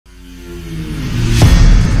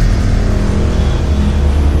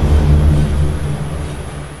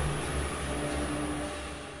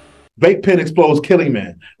Vape pen explodes, killing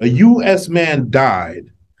man. A U.S. man died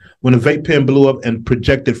when a vape pen blew up and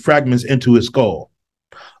projected fragments into his skull.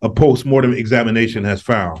 A post-mortem examination has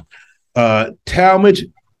found. Talmadge,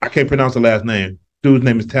 I can't pronounce the last name. Dude's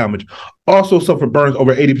name is Talmadge. Also suffered burns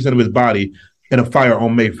over 80% of his body in a fire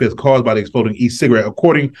on May 5th caused by the exploding e-cigarette,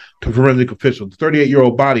 according to forensic officials. The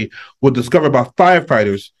 38-year-old body was discovered by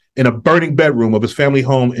firefighters in a burning bedroom of his family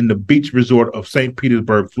home in the beach resort of St.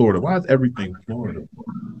 Petersburg, Florida. Why is everything Florida?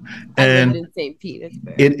 And in St.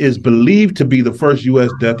 Petersburg. It is believed to be the first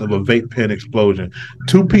U.S. death of a vape pen explosion.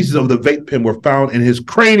 2 pieces of the vape pen were found in his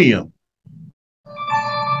cranium,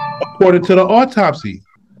 according to the autopsy.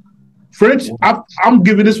 French, I'm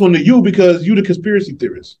giving this one to you because you're the conspiracy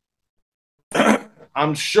theorist.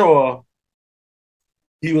 I'm sure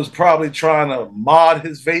he was probably trying to mod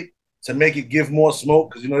his vape to make it give more smoke,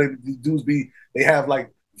 because you know these dudes they have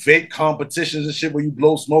like vape competitions and shit where you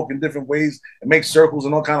blow smoke in different ways and make circles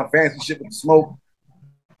and all kind of fancy shit with the smoke.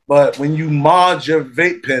 But when you mod your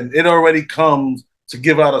vape pen, it already comes to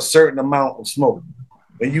give out a certain amount of smoke.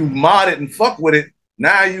 When you mod it and fuck with it,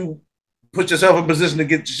 now you put yourself in position to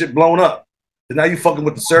get your shit blown up. And now you fucking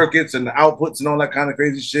with the circuits and the outputs and all that kind of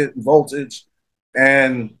crazy shit and voltage.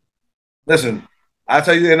 And listen, I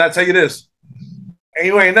tell you this. And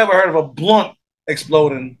you ain't never heard of a blunt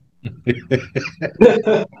exploding.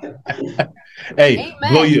 Hey,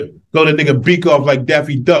 blow the nigga beak off like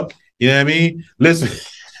Daffy Duck. You know what I mean? Listen,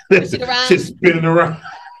 shit spinning around.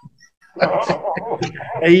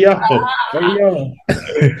 Hey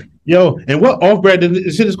yo, and what off-brand?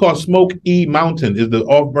 This shit is called Smoke E Mountain. Is the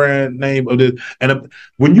off-brand name of this? And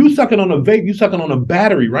when you sucking on a vape, you sucking on a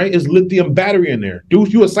battery, right? It's lithium battery in there.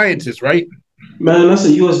 Dude, you a scientist, right? Man, that's a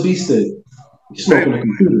USB stick. You smoking a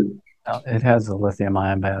computer. It has a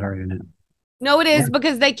lithium-ion battery in it. No, it is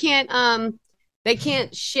because they can't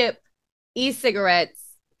ship e-cigarettes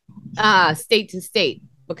state to state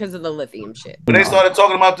because of the lithium shit. When they started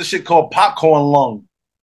talking about this shit called popcorn lung,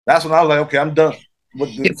 that's when I was like, okay, I'm done.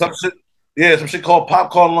 With some shit called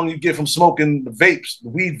popcorn lung you get from smoking the vapes, the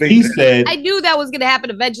weed vapes. He said, I knew that was going to happen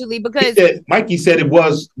eventually because Mikey said it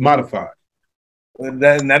was modified. And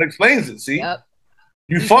that explains it. See,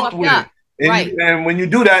 you fucked with it. And, right. And when you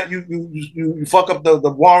do that, you fuck up the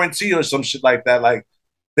warranty or some shit like that. Like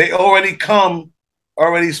they already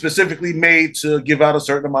specifically made to give out a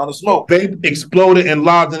certain amount of smoke. Vape exploded and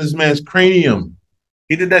lodged in this man's cranium.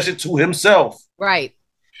 He did that shit to himself. Right.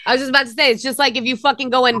 I was just about to say, it's just like if you fucking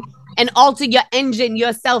go and alter your engine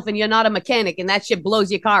yourself and you're not a mechanic and that shit blows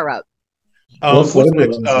your car up. What's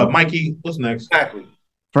next? Mikey, what's next? Exactly.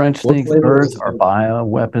 French thinks birds are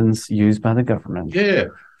bioweapons used by the government. Yeah.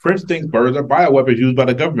 French thinks birds are bioweapons used by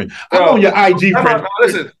the government. I'm on your IG, French.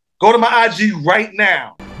 Listen, go to my IG right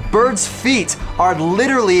now. Birds' feet are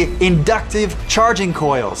literally inductive charging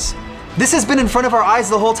coils. This has been in front of our eyes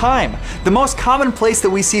the whole time. The most common place that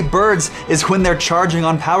we see birds is when they're charging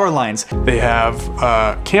on power lines. They have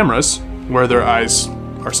cameras where their eyes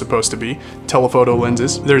are supposed to be, telephoto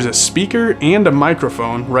lenses. There's a speaker and a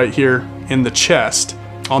microphone right here in the chest.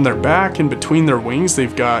 On their back and between their wings,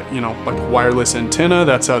 they've got, like a wireless antenna.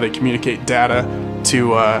 That's how they communicate data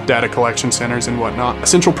to data collection centers and whatnot. A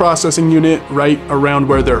central processing unit right around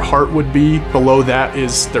where their heart would be. Below that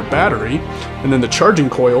is their battery. And then the charging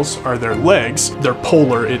coils are their legs. They're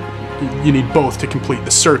polar. You need both to complete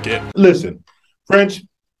the circuit. Listen, French,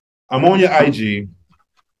 I'm on your IG.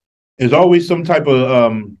 There's always some type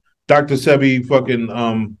of Dr. Sebi fucking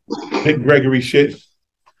Nick Gregory shit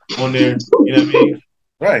on there. You know what I mean?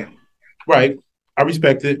 Right. I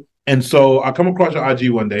respect it. And so I come across your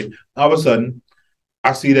IG one day. All of a sudden,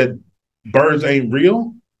 I see that birds ain't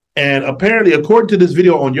real. And apparently, according to this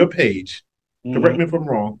video on your page, correct me if I'm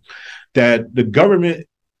wrong, that the government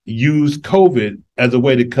used COVID as a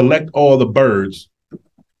way to collect all the birds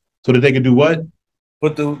so that they could do what?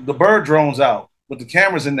 Put the bird drones out with the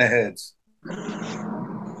cameras in their heads.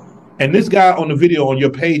 And this guy on the video on your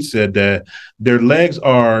page said that their legs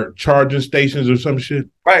are charging stations or some shit.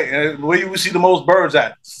 Right. And where you would see the most birds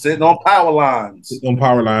at? Sitting on power lines. Sitting on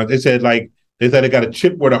power lines. They said they got a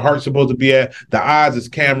chip where the heart's supposed to be at. The eyes is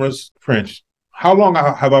cameras. French. How long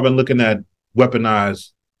have I been looking at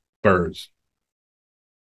weaponized birds?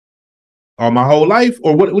 All my whole life?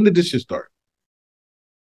 Or when did this shit start?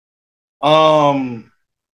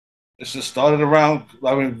 It just started around,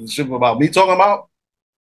 the shit about me talking about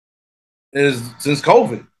is since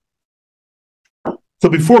COVID. So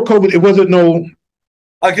before COVID, it wasn't no.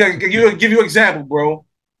 I can give you an example, bro.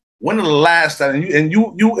 When the last time you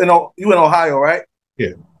in Ohio, right?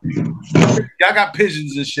 Yeah. Y'all got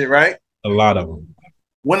pigeons and shit, right? A lot of them.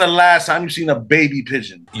 When the last time you seen a baby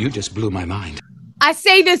pigeon? You just blew my mind. I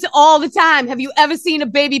say this all the time. Have you ever seen a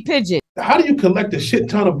baby pigeon? How do you collect a shit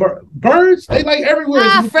ton of birds? They like everywhere.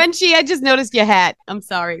 Frenchie, I just noticed your hat. I'm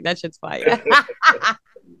sorry. That shit's fire.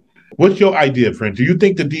 What's your idea, French? Do you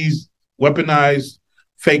think that these weaponized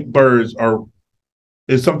fake birds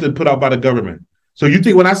is something put out by the government? So you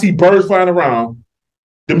think when I see birds flying around,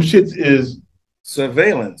 them shits is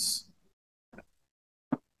surveillance?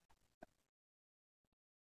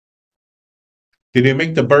 Did they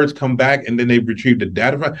make the birds come back and then they retrieve the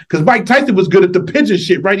data? Because Mike Tyson was good at the pigeon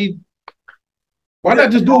shit, right? Why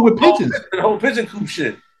not just do it with pigeons? The whole pigeon coop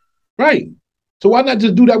shit. Right. So why not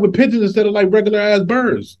just do that with pigeons instead of like regular ass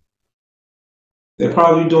birds? They're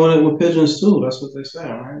probably doing it with pigeons too. That's what they're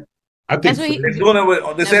saying, right? I think they're doing it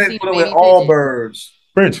with. They're saying they're doing it with all birds.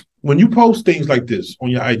 French, when you post things like this on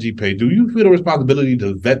your IG page, do you feel the responsibility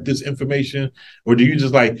to vet this information, or do you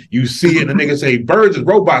just like you see it and the nigga say birds is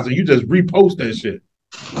robots and you just repost that shit?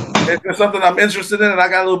 If it's something I'm interested in and I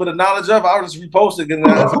got a little bit of knowledge of, I'll just repost it. And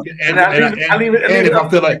I leave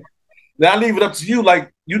it up to you.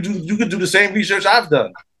 Like you could do the same research I've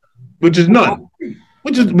done, which is none.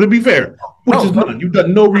 Which is, to be fair, is none. You've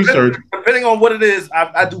done no research. Depending on what it is,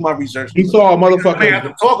 I do my research. He saw a motherfucker. I have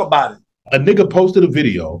to talk about it. A nigga posted a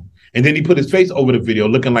video and then he put his face over the video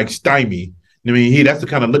looking like stymie. I mean, that's the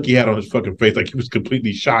kind of look he had on his fucking face, like he was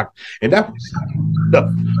completely shocked. And that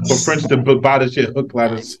was for French to buy the shit hook,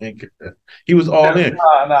 line, and sinker. He was all in. No.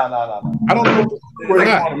 I don't know we're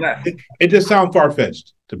not. It just sounds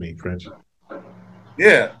far-fetched to me, French.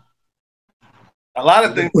 Yeah. A lot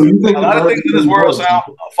of things in this world sound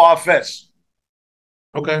far-fetched.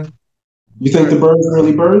 Okay. You think the birds are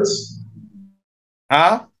really birds?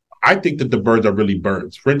 Huh? I think that the birds are really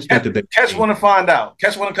birds. French think that Catch want to find out.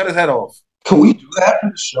 Catch want to cut his head off. Can we do that for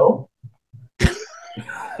the show?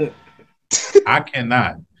 I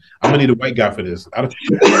cannot. I'm gonna need a white guy for this.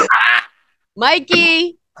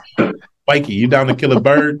 Mikey, you down to kill a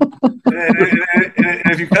bird? And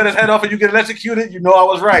if you cut his head off and you get electrocuted, you know I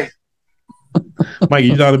was right. Mikey,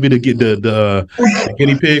 you down to be the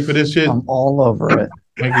guinea pig for this shit? I'm all over it.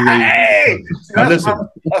 Hey, now listen,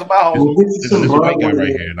 this is a white guy right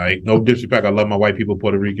here. Like, no disrespect. I love my white people,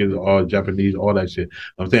 Puerto Ricans, all Japanese, all that shit.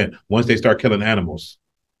 I'm saying once they start killing animals,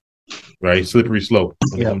 right? Slippery slope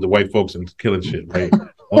when it comes to white folks and killing shit, right?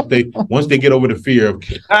 Once they get over the fear of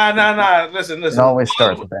Nah. Listen. It always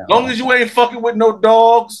starts with that. As long as you ain't fucking with no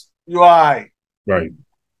dogs, you all right.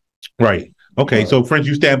 Right. Okay, so French,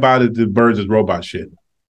 you stand by the birds as robot shit.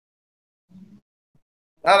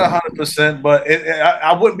 Not 100%, but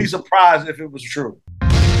I wouldn't be surprised if it was true.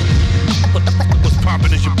 What's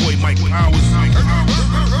poppin'? It's your boy Mike Powers.